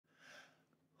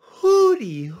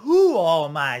Howdy, who all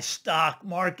my stock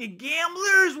market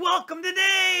gamblers? Welcome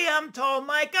today. I'm Tall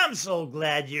Mike. I'm so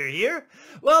glad you're here.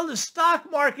 Well, the stock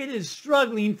market is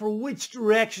struggling for which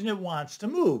direction it wants to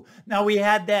move. Now, we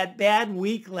had that bad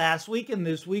week last week, and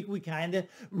this week we kind of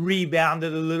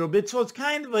rebounded a little bit. So it's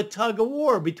kind of a tug of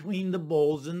war between the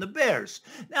bulls and the bears.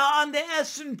 Now, on the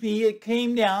S&P, it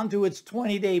came down to its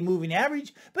 20-day moving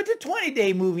average, but the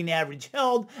 20-day moving average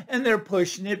held, and they're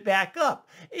pushing it back up.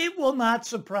 It will not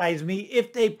surprise me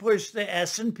if they push the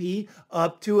S&P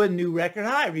up to a new record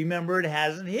high. Remember, it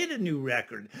hasn't hit a new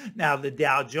record. Now, the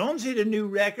Dow Jones hit a new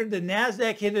record, the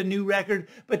NASDAQ hit a new record,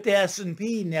 but the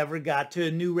S&P never got to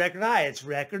a new record high. It's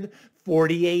record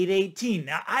 4818.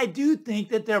 Now, I do think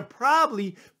that they'll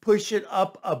probably push it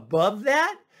up above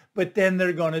that, but then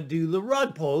they're going to do the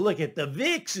rug pull. Look at the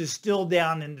VIX is still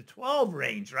down in the 12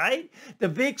 range, right? The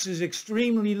VIX is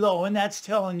extremely low, and that's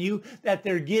telling you that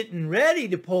they're getting ready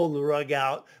to pull the rug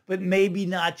out, but maybe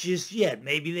not just yet.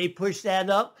 Maybe they push that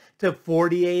up to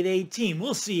 4818.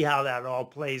 We'll see how that all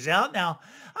plays out. Now,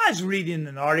 I was reading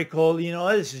an article,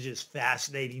 this is just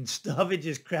fascinating stuff. It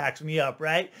just cracks me up,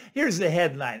 right? Here's the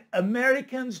headline.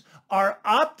 Americans are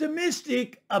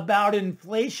optimistic about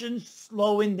inflation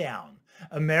slowing down.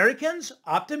 Americans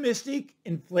optimistic,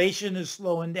 inflation is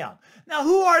slowing down. Now,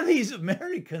 who are these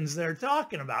Americans they're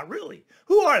talking about, really?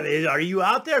 Who are they? Are you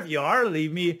out there? If you are,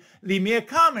 leave me a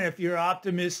comment if you're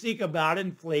optimistic about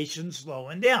inflation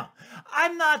slowing down.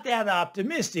 I'm not that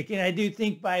optimistic, and I do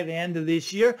think by the end of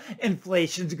this year,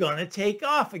 inflation's going to take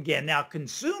off again. Now,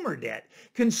 consumer debt,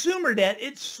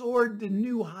 it soared to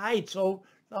new heights over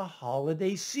the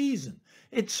holiday season.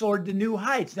 It soared to new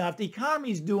heights. Now, if the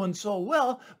economy's doing so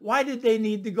well, why did they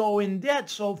need to go in debt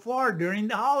so far during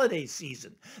the holiday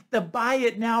season? The buy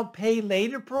it now, pay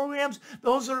later programs,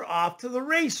 those are off to the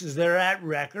races. They're at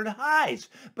record highs.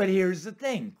 But here's the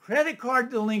thing. Credit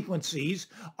card delinquencies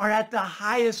are at the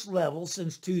highest level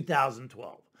since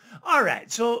 2012. All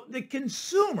right, so the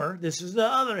consumer, this is the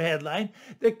other headline,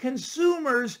 the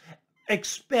consumers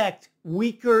expect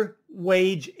weaker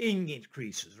wage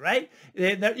increases, right?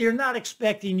 You're not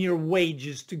expecting your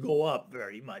wages to go up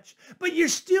very much, but you're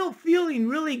still feeling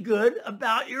really good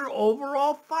about your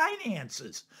overall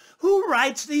finances. Who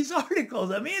writes these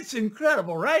articles? I mean, it's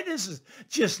incredible, right? This is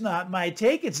just not my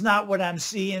take. It's not what I'm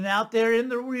seeing out there in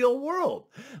the real world.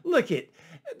 Look at,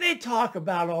 they talk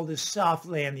about all this soft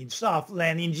landing.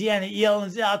 Janet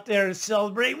Yellen's out there to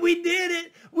celebrate. We did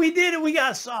it. We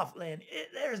got a soft landing.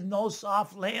 There's no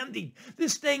soft landing.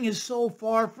 This thing is so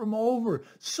far from over.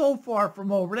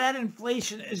 That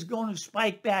inflation is going to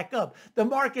spike back up. The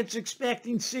market's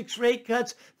expecting 6 rate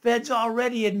cuts. Fed's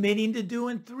already admitting to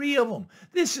doing 3 of them.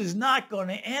 This is not going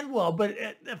to end well. But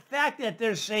the fact that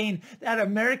they're saying that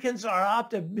Americans are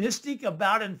optimistic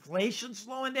about inflation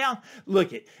slowing down,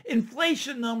 look at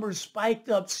inflation numbers spiked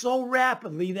up so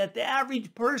rapidly that the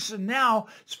average person now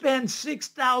spends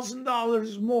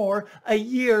 $6,000 more a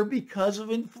year because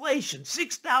of inflation.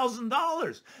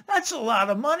 $6,000. That's a lot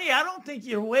of money. I don't think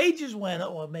your wages went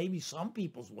up. Well, maybe some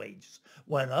people's wages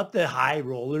went up. The high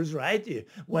rollers, right? You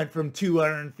went from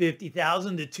 $250,000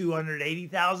 to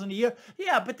 $280,000 a year.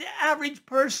 Yeah, but the average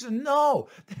person, no.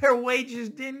 Their wages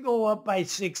didn't go up by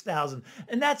 $6,000.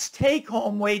 And that's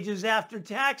take-home wages after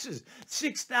taxes.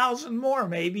 $6,000 more.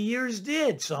 Maybe yours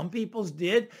did. Some people's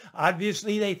did.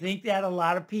 Obviously, they think that a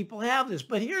lot of people have this.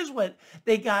 But here's what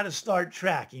they got to start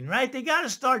tracking, right? They got to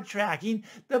start tracking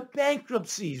the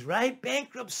bankruptcies, right?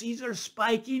 Bankruptcies are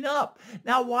spiking up.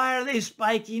 Now, why are they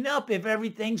spiking up if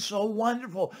everything's so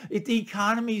wonderful? If the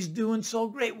economy's doing so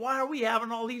great, why are we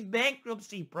having all these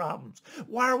bankruptcy problems?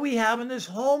 Why are we having this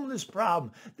homeless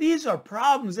problem? These are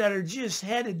problems that are just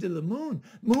headed to the moon.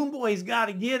 Moon Boy's got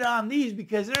to get on these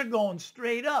because they're going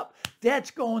straight up.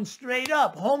 Debt's going straight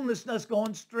up. Homelessness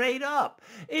going straight up.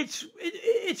 It's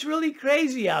really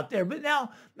crazy out there. But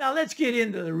now let's get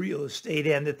into the real estate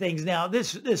end of things. Now,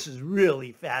 this is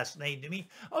really fascinating to me.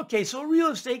 Okay, so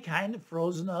real estate kind of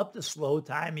frozen up, the slow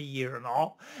time of year and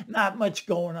all. Not much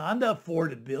going on. The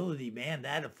affordability, man,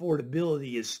 that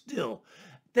affordability is still,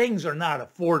 things are not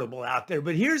affordable out there.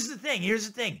 But here's the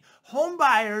thing. Home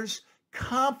buyers'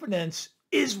 confidence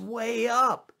is way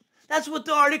up. That's what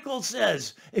the article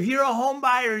says. If you're a home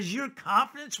buyer, is your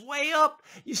confidence way up?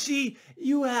 You see,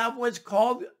 you have what's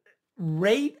called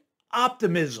rate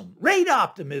optimism.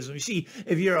 You see,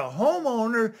 if you're a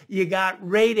homeowner, you got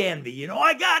rate envy.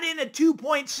 I got in at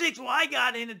 2.6. Well, I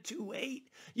got in at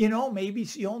 2.8. Maybe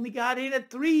she only got in at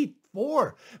 3.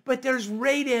 before. But there's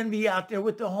rate envy out there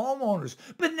with the homeowners.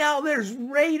 But now there's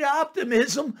rate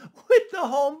optimism with the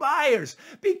home buyers.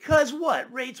 Because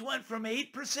what? Rates went from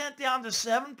 8% down to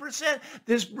 7%.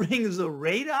 This brings the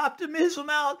rate optimism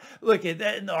out. Look at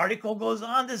that. And the article goes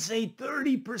on to say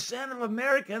 30% of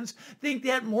Americans think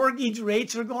that mortgage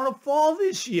rates are going to fall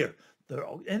this year.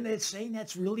 And they're saying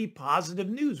that's really positive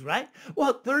news, right?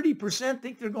 Well, 30%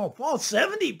 think they're going to fall.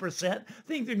 70%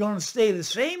 think they're going to stay the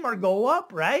same or go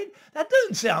up, right? That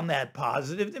doesn't sound that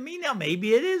positive to me. Now,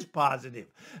 maybe it is positive.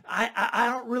 I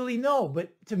don't really know,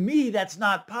 but to me, that's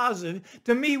not positive.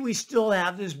 To me, we still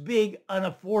have this big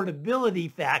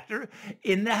unaffordability factor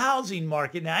in the housing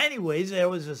market. Now, anyways, there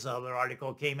was this other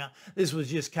article came out. This was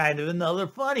just kind of another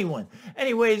funny one.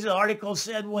 Anyways, the article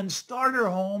said when starter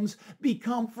homes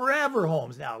become forever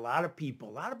homes. Now, a lot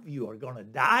of you are going to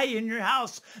die in your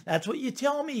house. That's what you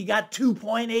tell me. You got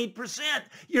 2.8%.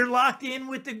 You're locked in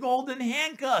with the golden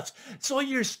handcuffs. So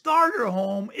your starter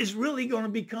home is really going to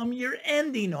become your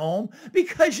ending home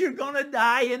because you're going to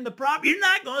die in the property. You're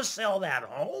not going to sell that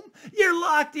home. You're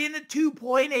locked in at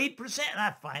 2.8%. And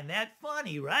I find that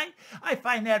funny, right? I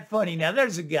find that funny. Now,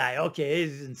 there's a guy, okay,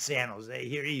 he's in San Jose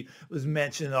here. He was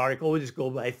mentioned in the article. We'll just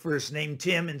go by first name,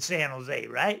 Tim in San Jose,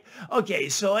 right? Okay,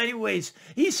 so anyways,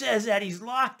 he says that he's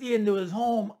locked into his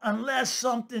home unless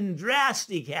something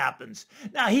drastic happens.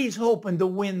 Now, he's hoping to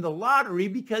win the lottery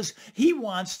because he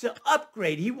wants to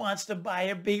upgrade. He wants to buy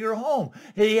a bigger home.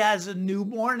 He has a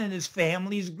newborn and his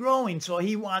family's growing, so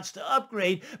he wants to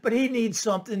upgrade, but he needs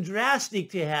something drastic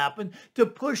to happen to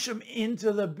push him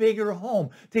into the bigger home,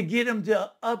 to get him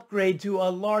to upgrade to a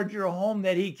larger home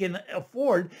that he can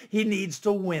afford. He needs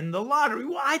to win the lottery.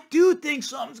 Well, I do think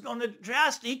something's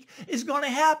drastic is going to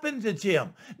happen to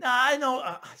Tim. Now, I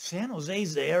know San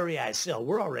Jose's the area I sell.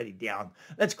 We're already down,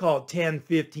 let's call it 10,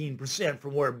 15%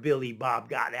 from where Billy Bob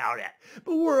got out at.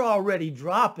 But we're already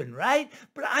dropping, right?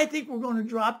 But I think we're going to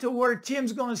drop to where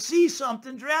Tim's going to see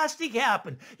something drastic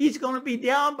happen. He's going to be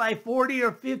down by 40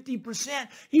 or 50%.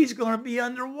 He's going to be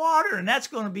underwater, and that's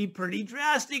going to be pretty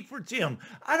drastic for Tim.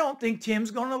 I don't think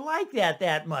Tim's going to like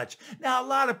that much. Now, a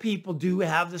lot of people do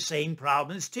have the same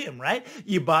problem as Tim, right?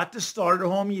 You bought the starter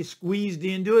home, you squeezed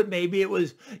into it. Maybe it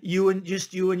was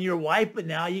just you and your wife, but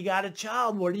now you got a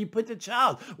child. Where do you put the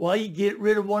child? Well, you get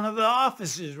rid of one of the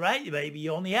offices, right? Maybe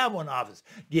you only have one office.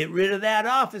 Get rid of that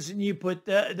office and you put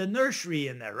the nursery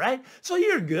in there, right? So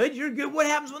you're good. What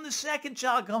happens when the second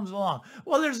child comes along?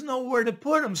 Well, there's nowhere to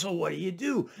put them. So what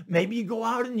do? Maybe you go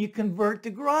out and you convert the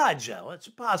garage. Well, that's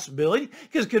a possibility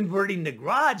because converting the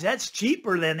garage, that's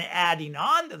cheaper than adding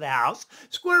on to the house.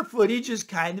 Square footage is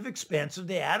kind of expensive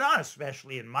to add on,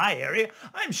 especially in my area.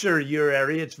 I'm sure your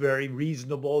area, it's very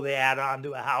reasonable to add on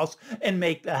to a house and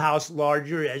make the house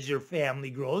larger as your family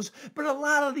grows. But a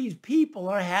lot of these people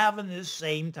are having this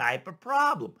same type of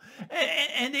problem.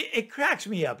 And it cracks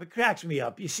me up. It cracks me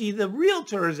up. You see, the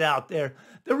realtors out there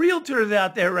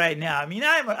right now, I mean,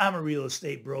 I'm a real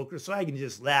estate broker, so I can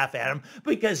just laugh at them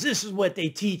because this is what they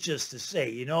teach us to say,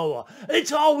 you know.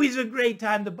 It's always a great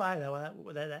time to buy.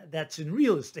 That's in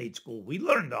real estate school. We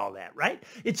learned all that, right?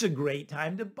 It's a great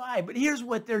time to buy. But here's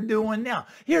what they're doing now.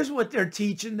 Here's what they're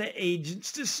teaching the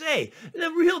agents to say. The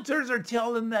realtors are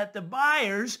telling that the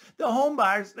buyers, the home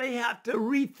buyers, they have to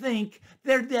rethink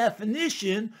their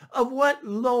definition of what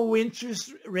low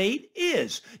interest rate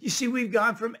is. You see, we've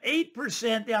gone from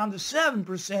 8% down to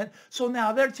 7%. So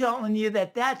now they're telling you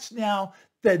that that's now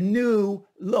the new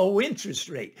low interest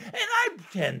rate. And I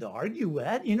tend to argue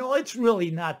that, you know, it's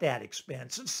really not that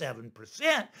expensive,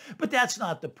 7%, but that's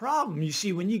not the problem. You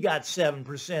see, when you got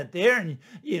 7% there and,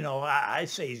 you know, I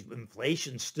say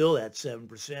inflation's still at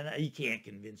 7%. You can't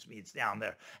convince me it's down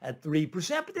there at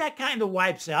 3%, but that kind of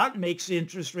wipes out and makes the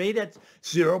interest rate at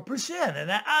 0%.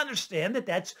 And I understand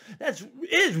that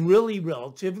is really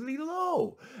relatively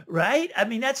low, right? I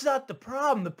mean, that's not the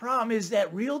problem. The problem is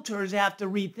that realtors have to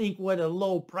rethink what a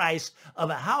low price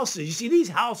of a house is. You see, these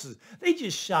houses, they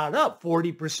just shot up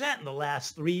 40% in the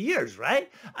last 3 years, right?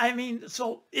 I mean,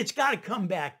 so it's got to come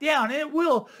back down, and it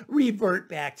will revert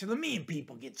back to the mean.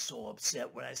 People get so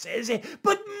upset when I say,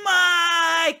 but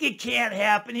Mike, it can't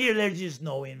happen here. There's just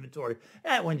no inventory.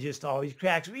 That one just always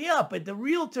cracks me up. But the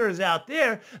realtors out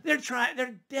there,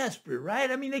 they're desperate, right?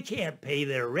 I mean, they can't pay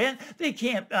their rent. They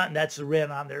can't, that's the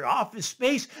rent on their office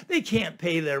space. They can't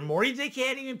pay their mortgage. They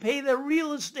can't even pay their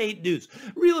real estate dues.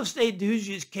 Real estate dues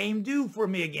just came due for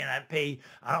me again. I pay,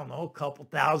 I don't know, a couple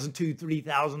thousand, $2,000,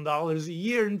 $3,000 a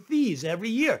year in fees every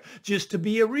year just to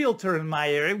be a realtor in my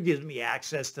area. It gives me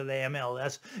access to the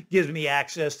MLS, gives me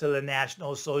access to the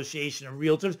National Association of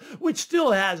Realtors, which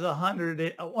still has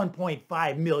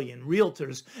 1.5 million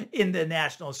realtors in the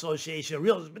National Association of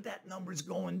Realtors, but that number's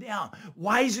going down.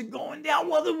 Why is it going down?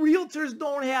 Well, the realtors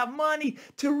don't have money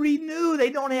to renew. They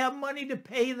don't have money to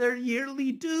pay their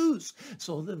yearly dues.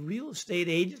 So the real estate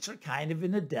agents are kind of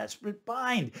in a desperate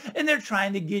bind, and they're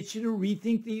trying to get you to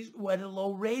rethink what a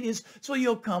low rate is so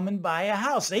you'll come and buy a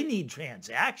house. They need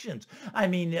transactions. I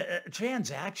mean,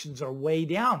 transactions are way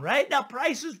down, right? Now,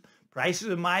 prices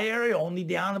in my area only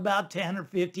down about 10 or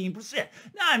 15%.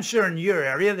 Now, I'm sure in your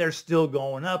area, they're still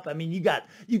going up. I mean, you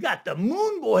got the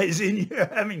moon boys in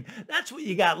here. I mean, that's what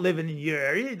you got living in your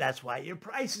area. That's why your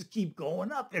prices keep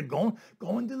going up. They're going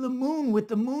to the moon with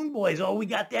the moon boys. Oh, we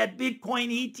got that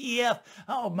Bitcoin ETF.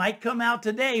 Oh, it might come out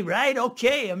today, right?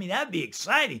 Okay. I mean, that'd be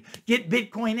exciting. Get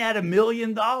Bitcoin at $1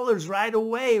 million right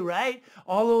away, right?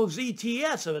 All those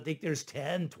ETFs, I think there's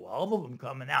 10, 12 of them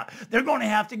coming out. They're going to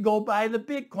have to go buy the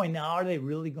Bitcoin. Now, are they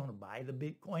really going to buy the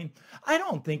Bitcoin? I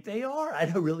don't think they are. I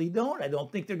really don't. I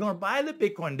don't think they're going to buy the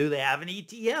Bitcoin. Do they have an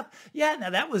ETF? Yeah,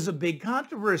 now that was a big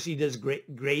controversy. Does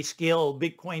Grayscale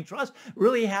Bitcoin Trust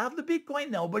really have the Bitcoin?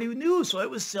 Nobody knew, so it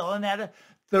was selling at a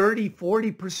 30,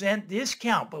 40%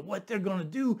 discount. But what they're going to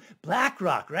do,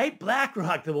 BlackRock, right?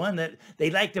 BlackRock, the one that they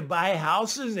like to buy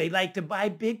houses, they like to buy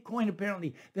Bitcoin,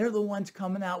 apparently. They're the ones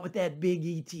coming out with that big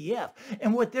ETF.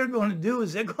 And what they're going to do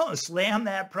is they're going to slam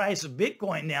that price of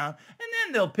Bitcoin down, and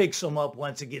then they'll pick some up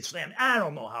once it gets slammed. I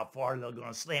don't know how far they're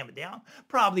going to slam it down.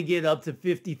 Probably get up to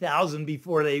 50,000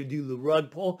 before they do the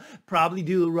rug pull. Probably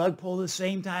do the rug pull the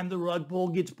same time the rug pull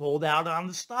gets pulled out on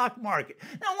the stock market.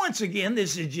 Now, once again,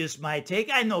 this is just my take.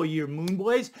 I know you're moon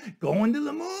boys. Going to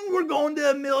the moon. We're going to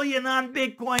 $1 million on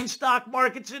Bitcoin. Stock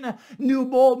market's in a new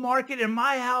bull market. And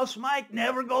my house, Mike,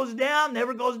 never goes down,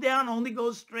 only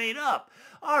goes straight up.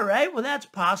 All right, well, that's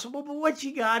possible, but what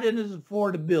you got in is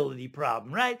affordability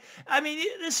problem, right? I mean,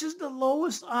 this is the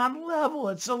lowest on level.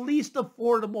 It's the least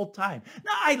affordable time.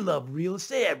 Now, I love real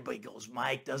estate. Everybody goes,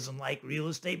 Mike doesn't like real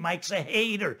estate. Mike's a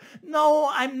hater.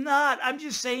 No, I'm not. I'm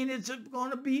just saying it's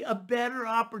going to be a better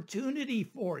opportunity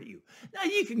for you. Now,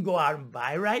 you can go out and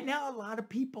buy right now. A lot of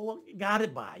people got to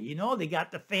buy. You know, they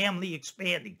got the family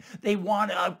expanding. They want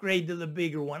to upgrade to the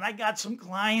bigger one. I got some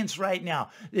clients right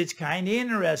now that's kind of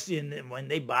interested in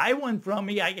when they buy one from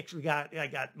me. I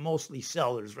got mostly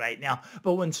sellers right now,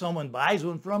 but when someone buys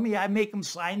one from me, I make them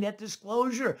sign that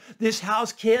disclosure. This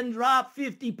house can drop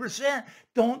 50%.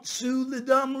 Don't sue the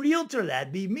dumb realtor.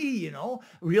 That'd be me, you know.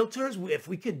 Realtors, if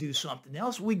we could do something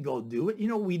else, we'd go do it. You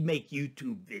know, we'd make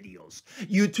YouTube videos.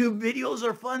 YouTube videos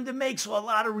are fun to make, so a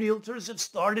lot of realtors have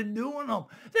started doing them.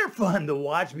 They're fun to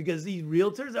watch because these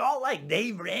realtors, they're all like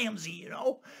Dave Ramsey, you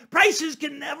know. Prices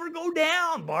can never go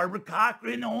down. Barbara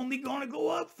Cochran only going to go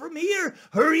up from here.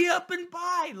 Hurry up and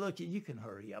buy. Look, you can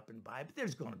hurry up and buy, but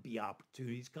there's going to be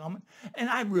opportunities coming. And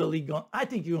I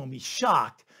think you're going to be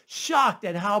shocked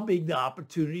at how big the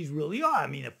opportunities really are. I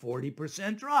mean, a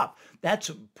 40% drop.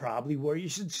 That's probably where you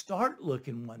should start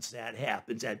looking once that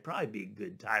happens. That'd probably be a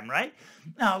good time, right?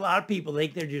 Now, a lot of people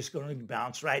think they're just going to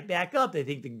bounce right back up. They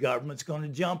think the government's going to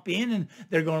jump in and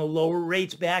they're going to lower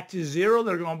rates back to zero.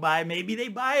 They're going to maybe they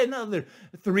buy another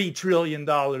 $3 trillion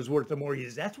worth of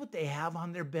mortgages. That's what they have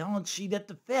on their balance sheet at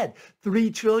the Fed.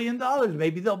 $3 trillion.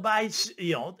 Maybe they'll buy,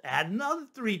 add another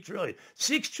 $3 trillion,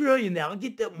 $6 trillion. That'll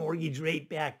get the mortgage rate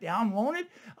back down, won't it?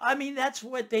 I mean, that's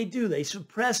what they do. They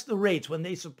suppress the rates. When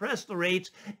they suppress the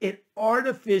rates, it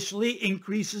artificially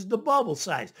increases the bubble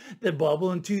size. The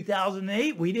bubble in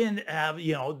 2008, we didn't have,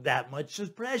 that much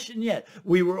suppression yet.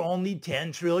 We were only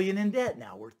 10 trillion in debt.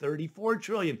 Now we're 34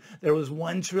 trillion. There was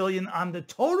 1 trillion on the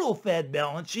total Fed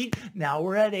balance sheet. Now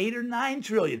we're at 8 or 9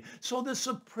 trillion. So the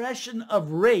suppression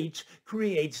of rates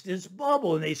creates this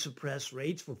bubble, and they suppress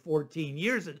rates for 14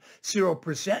 years at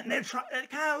 0%. And it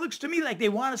kind of looks to me like they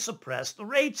want to suppress the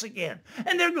rates again.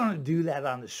 And they're going to do that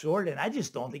on the short end. I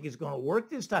just don't think it's going to work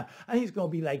this time. I think it's going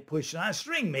to be like pushing on a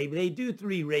string. Maybe they do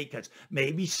 3 rate cuts,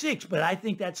 maybe 6, but I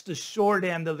think that's the short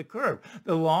end of the curve.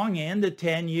 The long end, the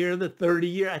 10-year, the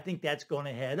 30-year, I think that's going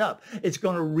to head up. It's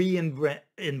going to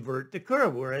invert the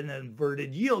curve. We're in an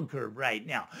inverted yield curve right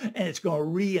now. And it's going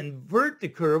to reinvert the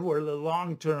curve where the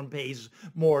long-term pays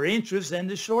more interest than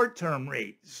the short-term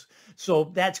rates.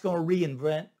 So that's going to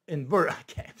invert, I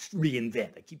can't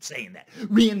reinvent, I keep saying that,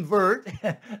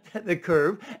 reinvert the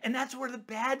curve, and that's where the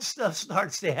bad stuff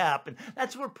starts to happen.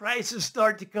 That's where prices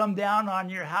start to come down on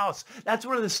your house. That's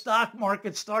where the stock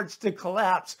market starts to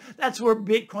collapse. That's where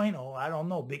Bitcoin, oh, I don't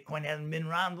know, Bitcoin hasn't been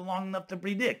around long enough to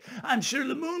predict. I'm sure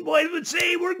the Moon Boys would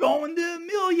say we're going to 1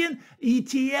 million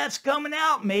ETFs coming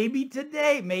out, maybe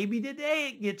today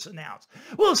it gets announced.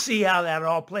 We'll see how that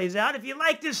all plays out. If you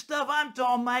like this stuff, I'm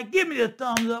Tall Mike, give me the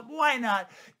thumbs up. Why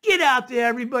not? Get out there,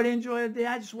 everybody. Enjoy the day.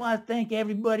 I just want to thank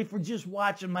everybody for just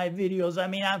watching my videos. I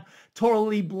mean, I'm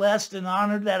totally blessed and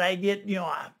honored that I get,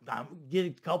 I get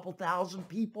a couple thousand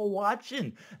people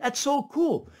watching. That's so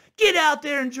cool. Get out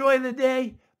there. Enjoy the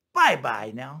day.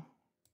 Bye-bye now.